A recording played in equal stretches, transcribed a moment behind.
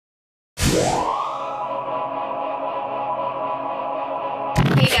Hey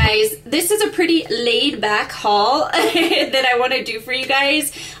guys, this is a pretty laid back haul that I want to do for you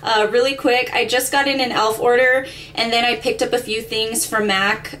guys really quick. I just got in an e.l.f. order and then I picked up a few things from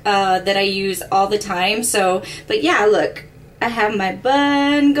MAC that I use all the time. So, but yeah, look, I have my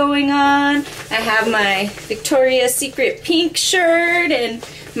bun going on. I have my Victoria's Secret pink shirt and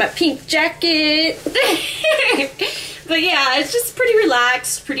my pink jacket. But yeah, it's just pretty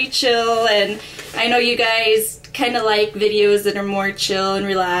relaxed, pretty chill, and I know you guys kind of like videos that are more chill and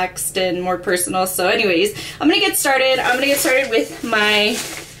relaxed and more personal. So anyways, I'm gonna get started. I'm gonna get started with my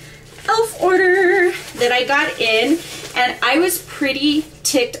e.l.f. order that I got in, and I was pretty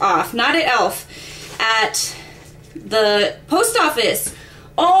ticked off. Not at e.l.f., at the post office.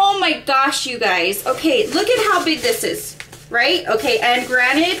 Oh my gosh, you guys. Okay, look at how big this is, right? Okay, and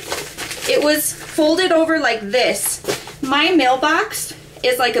granted, it was folded over like this. My mailbox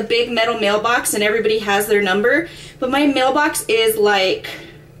is like a big metal mailbox and everybody has their number, but my mailbox is like,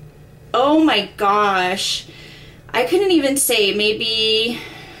 oh my gosh, I couldn't even say, maybe,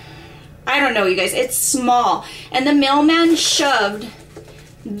 I don't know, you guys, it's small. And the mailman shoved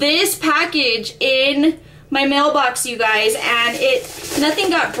this package in my mailbox, you guys, and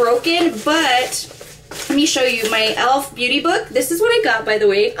nothing got broken. But let me show you my e.l.f. beauty book. This is what I got, by the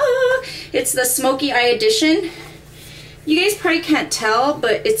way. It's the Smoky Eye edition. You guys probably can't tell,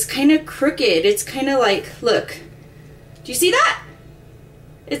 but it's kind of crooked. It's kind of like, look, do you see that?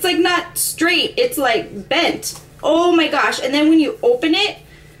 It's like not straight, it's like bent. Oh my gosh. And then when you open it,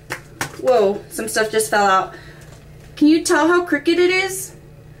 whoa, some stuff just fell out. Can you tell how crooked it is?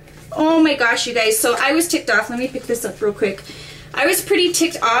 Oh my gosh, you guys. So I was ticked off. Let me pick this up real quick. I was pretty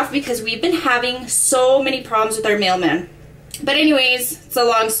ticked off because we've been having so many problems with our mailman. But anyways, it's a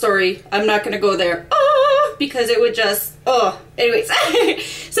long story. I'm not going to go there. Because it would just, anyways.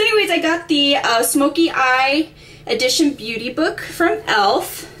 So anyways, I got the Smoky Eye Edition Beauty Book from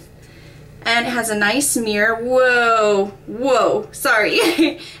e.l.f. And it has a nice mirror. Whoa,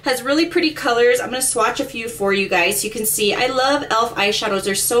 sorry. Has really pretty colors. I'm going to swatch a few for you guys so you can see. I love e.l.f. eyeshadows.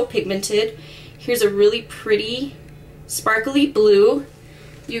 They're so pigmented. Here's a really pretty sparkly blue.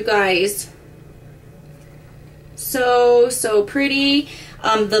 You guys, so pretty.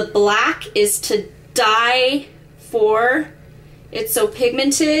 The black is to die for. It's so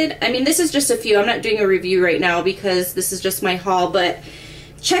pigmented. I mean, this is just a few. I'm not doing a review right now because this is just my haul, but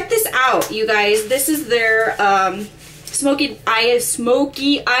check this out, you guys. This is their Smoky Eye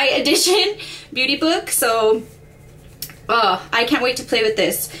Edition beauty book. So I can't wait to play with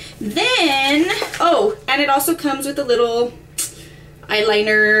this. Then, and it also comes with a little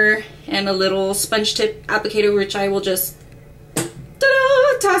eyeliner and a little sponge tip applicator, which I will just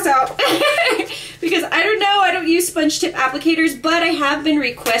toss out. Because I don't know, I don't use sponge tip applicators, but I have been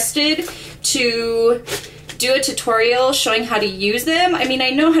requested to do a tutorial showing how to use them. I mean,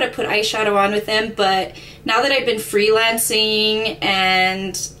 I know how to put eyeshadow on with them, but now that I've been freelancing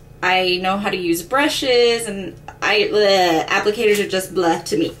and I know how to use brushes, and applicators are just blah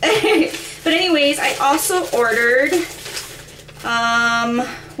to me. But anyways, I also ordered 4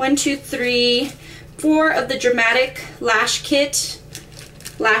 of the Dramatic Lash Kit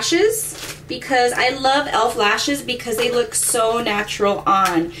lashes, because I love e.l.f. lashes because they look so natural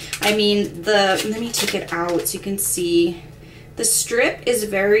on. I mean, let me take it out so you can see. The strip is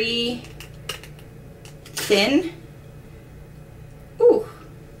very thin. Ooh.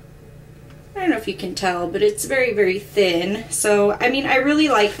 I don't know if you can tell, but it's very, very thin. So, I mean, I really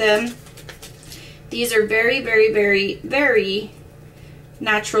like them. These are very, very, very, very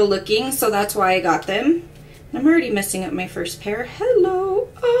natural looking, so that's why I got them. I'm already messing up my first pair. Hello.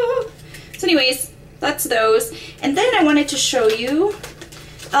 So anyways, that's those. And then I wanted to show you,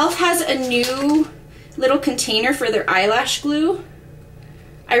 e.l.f. has a new little container for their eyelash glue.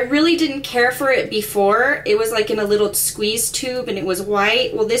 I really didn't care for it before. It was like in a little squeeze tube and it was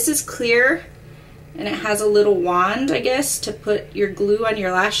white. Well, this is clear and it has a little wand, I guess, to put your glue on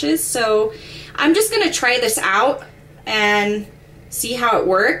your lashes. So I'm just gonna try this out and see how it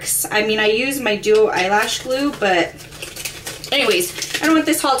works. I mean, I use my duo eyelash glue, but anyways, I don't want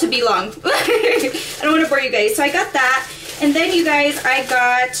this haul to be long. I don't want to bore you guys. So I got that. And then, you guys, I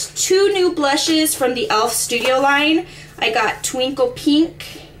got 2 new blushes from the e.l.f. Studio line. I got Twinkle Pink.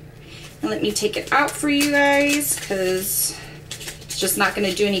 And let me take it out for you guys, because it's just not going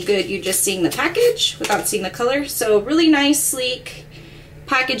to do any good you just seeing the package without seeing the color. So really nice, sleek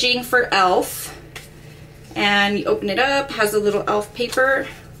packaging for e.l.f. And you open it up, has a little e.l.f. paper.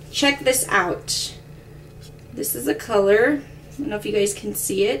 Check this out. This is a color. I don't know if you guys can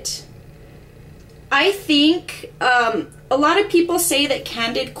see it. I think a lot of people say that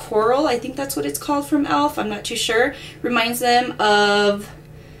Candid Coral, I think that's what it's called from e.l.f., I'm not too sure, reminds them of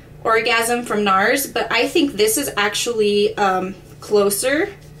Orgasm from NARS, but I think this is actually closer.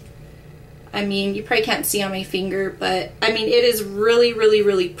 I mean, you probably can't see on my finger, but I mean, it is really, really,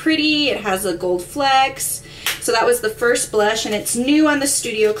 really pretty. It has a gold flecks. So that was the first blush, and it's new on the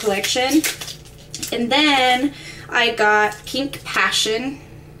Studio Collection. And then I got Pink Passion,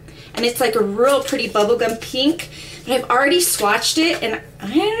 and it's like a real pretty bubblegum pink, but I've already swatched it, and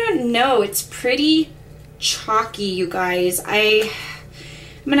I don't know, it's pretty chalky, you guys. I'm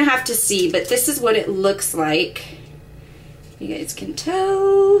gonna have to see, but this is what it looks like. You guys can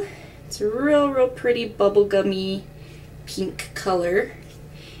tell. It's a real, real pretty bubblegummy pink color.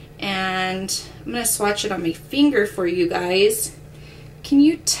 And I'm gonna swatch it on my finger for you guys. Can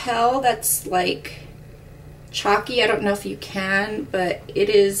you tell that's like chalky? I don't know if you can, but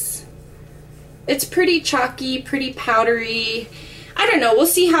it's pretty chalky, pretty powdery. I don't know, we'll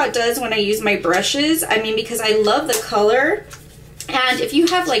see how it does when I use my brushes. I mean, because I love the color. And if you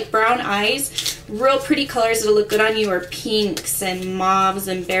have like brown eyes, real pretty colors that'll look good on you are pinks and mauves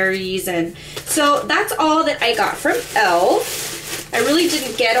and berries. And so that's all that I got from e.l.f. I really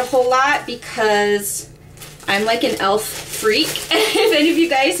didn't get a whole lot because I'm like an e.l.f. freak. If any of you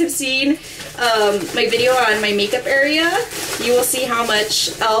guys have seen my video on my makeup area, you will see how much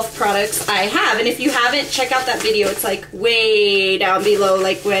e.l.f. products I have. And if you haven't, check out that video. It's like way down below,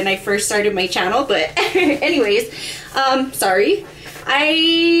 like when I first started my channel. But anyways, sorry.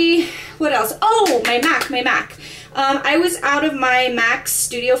 What else? Oh, my MAC. I was out of my MAC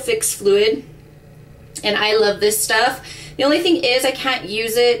Studio Fix Fluid, and I love this stuff. The only thing is I can't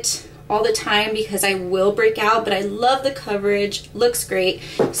use it all the time because I will break out, but I love the coverage, looks great.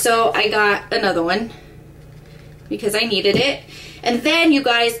 So I got another one because I needed it. And then you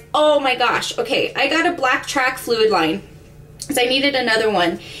guys, oh my gosh, okay, I got a Black Track Fluid line because I needed another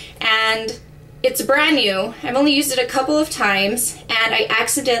one. And it's brand new. I've only used it a couple of times, and I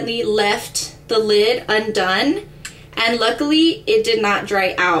accidentally left the lid undone, and luckily it did not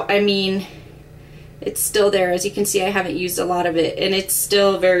dry out. I mean, it's still there. As you can see, I haven't used a lot of it, and it's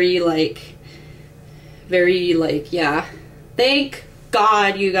still very like, yeah. Thank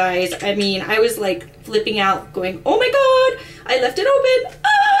God, you guys. I mean, I was like flipping out going, oh my God, I left it open.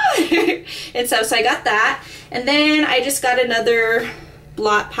 Ah! And so I got that. And then I just got another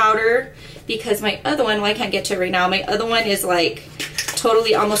blot powder because my other one, well, I can't get to it right now. My other one is like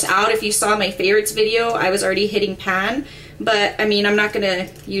totally almost out. If you saw my favorites video, I was already hitting pan. But I mean, I'm not gonna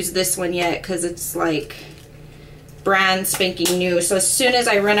use this one yet because it's like brand spanking new. So as soon as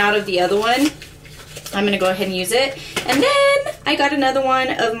I run out of the other one, I'm gonna go ahead and use it. And then I got another one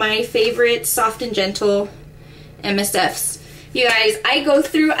of my favorite Soft and Gentle MSFs. You guys, I go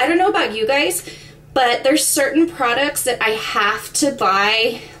through, I don't know about you guys, but there's certain products that I have to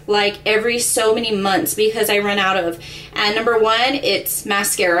buy like every so many months because I run out of. And number one, it's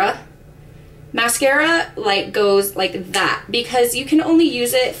mascara. Mascara like goes like that because you can only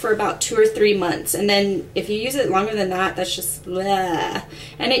use it for about 2 or 3 months, and then if you use it longer than that, that's just blah.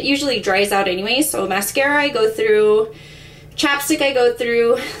 And it usually dries out anyway. So mascara I go through, chapstick I go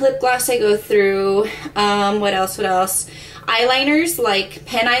through, lip gloss I go through, what else? Eyeliners, like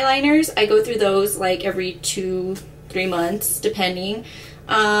pen eyeliners, I go through those like every 2-3 months depending.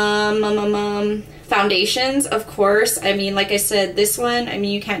 Foundations, of course. I mean, like I said, this one, I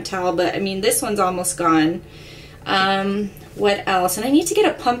mean, you can't tell, but I mean, this one's almost gone. What else? And I need to get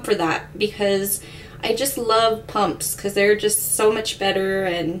a pump for that because I just love pumps because they're just so much better.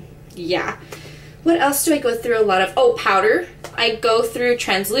 And yeah. What else do I go through a lot of? Oh, powder. I go through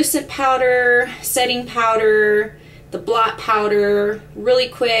translucent powder, setting powder, the blot powder really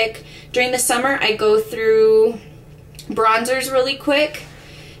quick. During the summer, I go through bronzers really quick,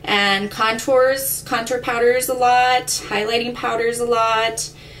 and contour powders a lot, highlighting powders a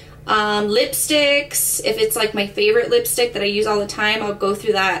lot, lipsticks. If it's like my favorite lipstick that I use all the time, I'll go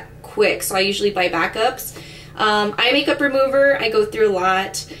through that quick, so I usually buy backups. Eye makeup remover, I go through a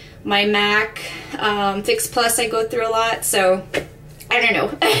lot. My MAC Fix Plus, I go through a lot, so I don't know.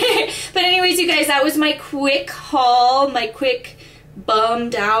 But anyways, you guys, that was my quick haul, my quick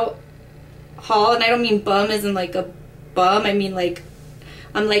bummed out haul. And I don't mean bum as in like a bum, I mean like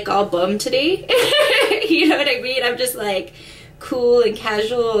I'm like all bummed today. You know what I mean? I'm just like cool and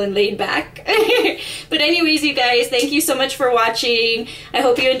casual and laid back. But anyways, you guys, thank you so much for watching. I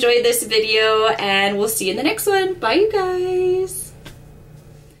hope you enjoyed this video, and we'll see you in the next one. Bye, you guys.